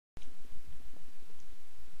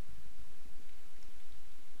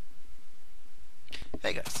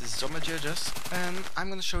Hey guys, this is ThomasGhs, and I'm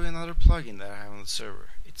gonna show you another plugin that I have on the server.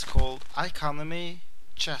 It's called Economy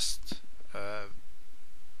Chest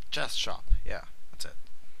Chest Shop. Yeah, that's it.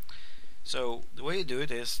 So the way you do it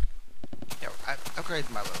is, yeah, I've created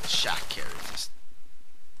my little shack here.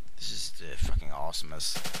 This is the fucking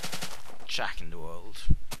awesomest shack in the world.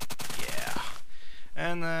 Yeah,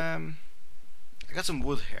 and I got some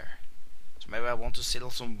wood here, so maybe I want to sell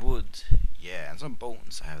some wood. Yeah, and some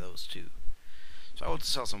bones. I have those too. So I want to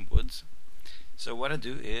sell some woods. So what I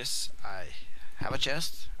do is I have a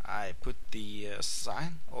chest. I put the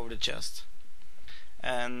sign over the chest,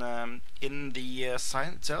 and in the sign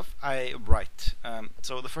itself I write.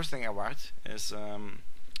 So the first thing I write is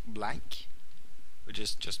blank, which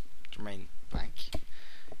is just remain blank.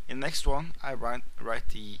 In the next one I write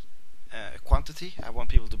the quantity I want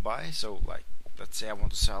people to buy. So like, let's say I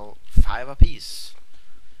want to sell 5 apiece.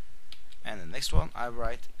 And the next one I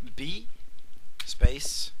write B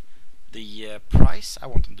space the price I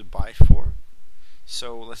want them to buy for.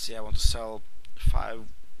 So let's say I want to sell 5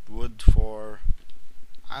 wood for,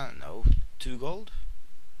 I don't know, 2 gold.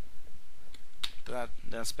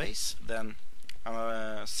 Then space, then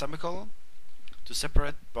a semicolon to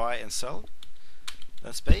separate buy and sell.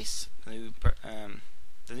 Then space, then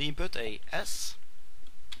you put a S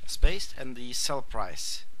space and the sell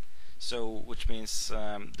price. So which means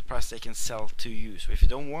the price they can sell to you. So if you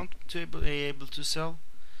don't want to be able to sell,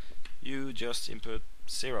 you just input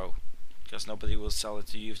 0, because nobody will sell it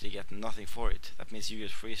to you if they get nothing for it. That means you get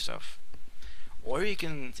free stuff. Or you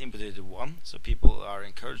can input it to 1, so people are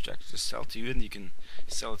encouraged to actually sell to you, and you can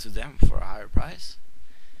sell it to them for a higher price.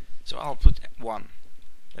 So I'll put 1.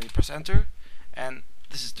 Then you press enter, and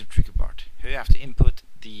this is the tricky part. Here you have to input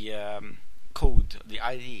the code, the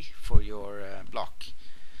ID for your block.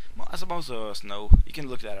 Well, as most of us know, you can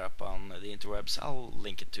look that up on the interwebs. I'll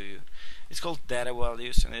link it to you. It's called data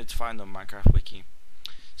values, and it's found on Minecraft Wiki.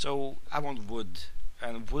 So I want wood,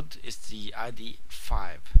 and wood is the ID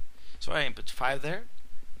 5. So I input 5 there,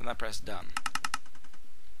 and I press done.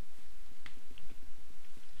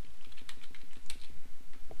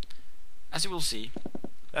 As you will see,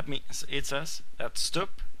 that means it says that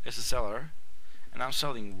Stup is a seller, and I'm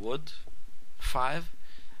selling wood 5.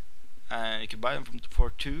 And you can buy them for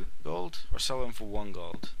 2 gold or sell them for 1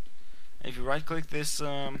 gold. And if you right click this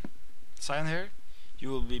sign here, you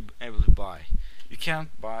will be able to buy. You can't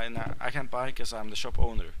buy now. I can't buy because I'm the shop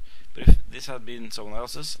owner. But if this had been someone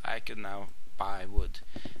else's, I could now buy wood.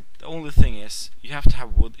 The only thing is, you have to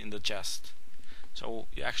have wood in the chest. So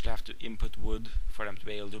you actually have to input wood for them to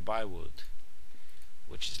be able to buy wood,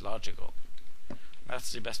 which is logical.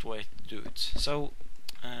 That's the best way to do it. So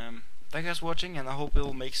thank you guys for watching, and I hope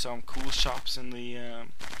we'll make some cool shops in the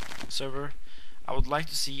server. I would like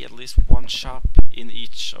to see at least 1 shop in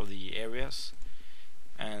each of the areas,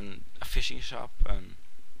 and a fishing shop, and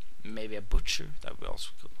maybe a butcher. That would be also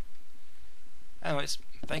cool. Anyways,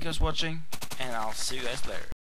 thank you guys for watching, and I'll see you guys later.